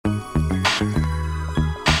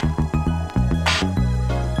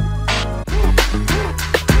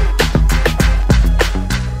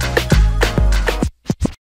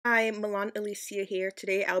Hi, Milan Alicia here.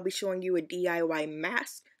 Today I'll be showing you a DIY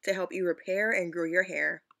mask to help you repair and grow your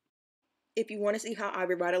hair. If you want to see how I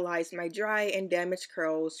revitalize my dry and damaged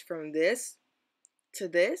curls from this to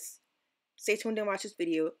this, stay tuned and watch this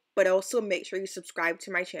video, but also make sure you subscribe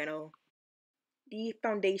to my channel. The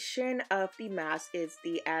foundation of the mask is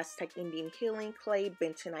the Aztec Indian Healing Clay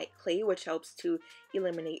Bentonite Clay, which helps to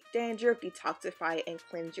eliminate dandruff, detoxify, and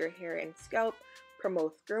cleanse your hair and scalp,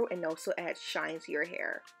 promote growth, and also add shine to your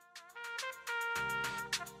hair.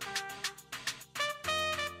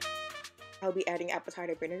 I'll be adding apple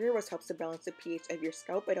cider vinegar, which helps to balance the pH of your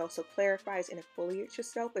scalp. It also clarifies and exfoliates your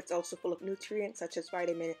scalp. It's also full of nutrients such as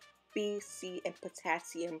vitamin B, C, and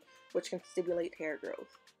potassium, which can stimulate hair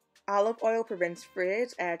growth. Olive oil prevents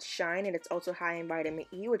frizz, adds shine, and it's also high in vitamin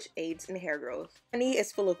E, which aids in hair growth. Honey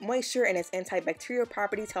is full of moisture, and its antibacterial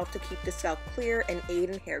properties help to keep the scalp clear and aid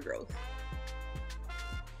in hair growth.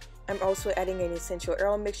 I'm also adding an essential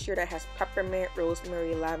oil mixture that has peppermint,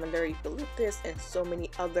 rosemary, lavender, eucalyptus, and so many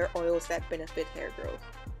other oils that benefit hair growth.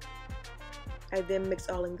 I then mix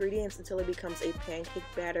all ingredients until it becomes a pancake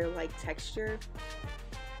batter-like texture.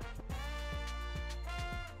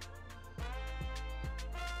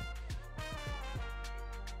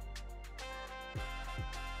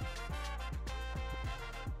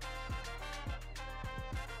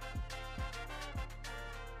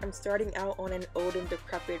 I'm starting out on an old and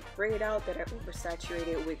decrepit braid out that I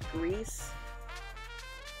oversaturated with grease.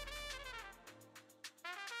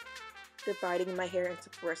 Dividing my hair into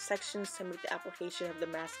 4 sections to make the application of the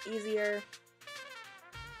mask easier.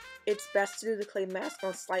 It's best to do the clay mask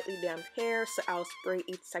on slightly damp hair, so I'll spray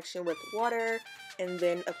each section with water and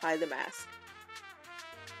then apply the mask.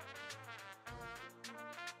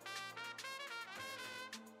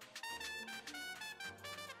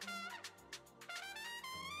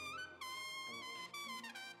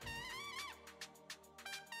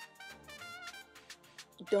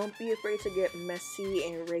 Don't be afraid to get messy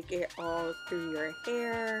and rake it all through your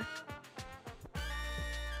hair.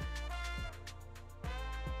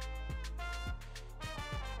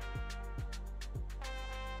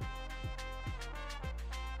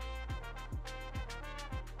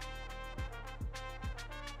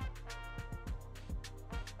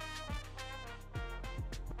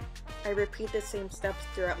 I repeat the same steps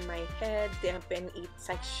throughout my head, dampen each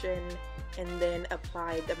section, and then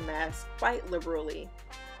apply the mask quite liberally.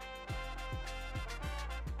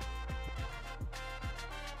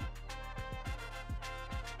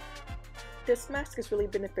 This mask is really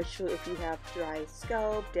beneficial if you have dry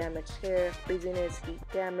scalp, damaged hair, frizziness, heat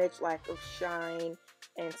damage, lack of shine,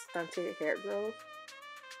 and stunted hair growth.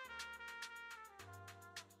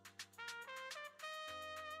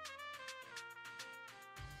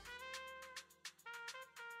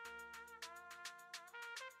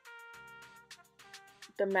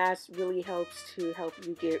 The mask really helps to help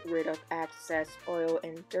you get rid of excess oil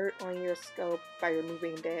and dirt on your scalp by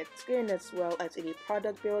removing dead skin as well as any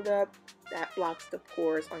product buildup that blocks the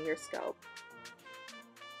pores on your scalp.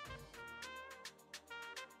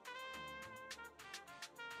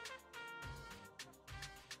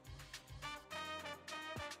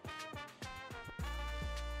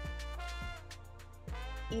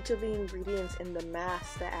 Each of the ingredients in the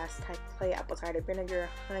mask, the Aztec clay, apple cider vinegar,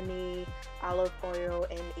 honey, olive oil,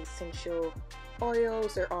 and essential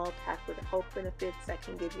oils, are all packed with health benefits that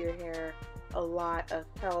can give your hair a lot of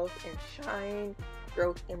health and shine,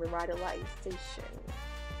 growth, and revitalization.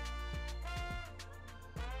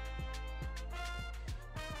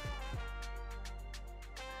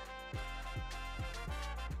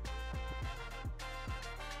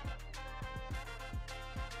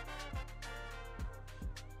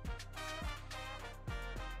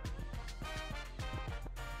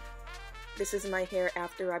 This is my hair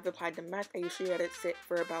after I've applied the mask. I usually let it sit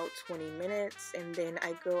for about 20 minutes and then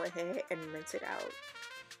I go ahead and rinse it out.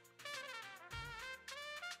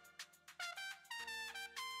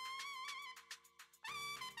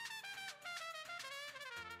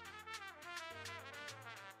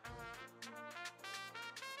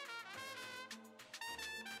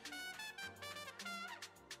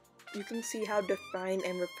 You can see how defined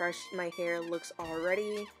and refreshed my hair looks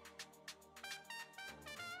already.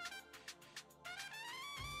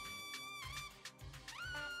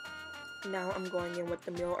 Now I'm going in with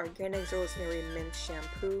the Milan Organic Rosemary Mint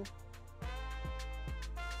Shampoo.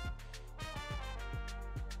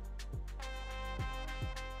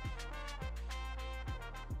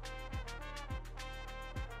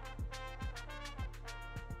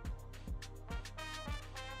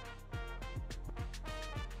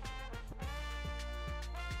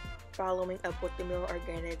 Following up with the Milan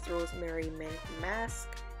Organic Rosemary Mint Mask.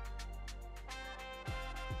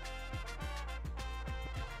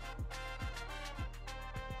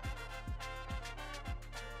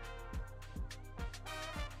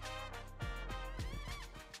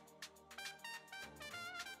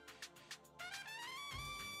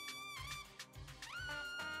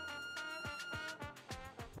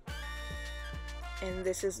 And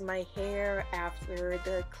this is my hair after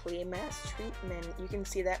the clay mask treatment. You can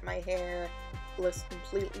see that my hair looks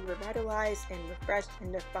completely revitalized and refreshed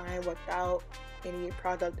and defined without any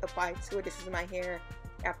product applied to it. This is my hair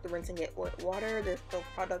after rinsing it with water. There's no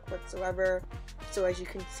product whatsoever. So as you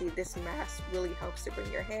can see, this mask really helps to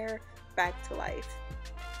bring your hair back to life.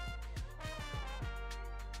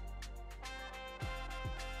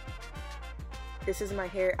 This is my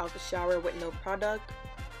hair out the shower with no product.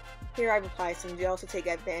 Here I've applied some gel to take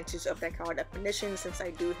advantage of that color definition since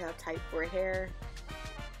I do have type 4 hair.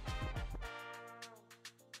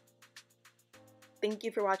 Thank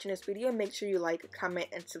you for watching this video. Make sure you like, comment,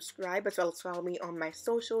 and subscribe, as well as follow me on my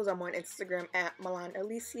socials. I'm on Instagram at Milan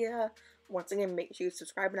Alicia. Once again, make sure you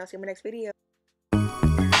subscribe, and I'll see you in my next video.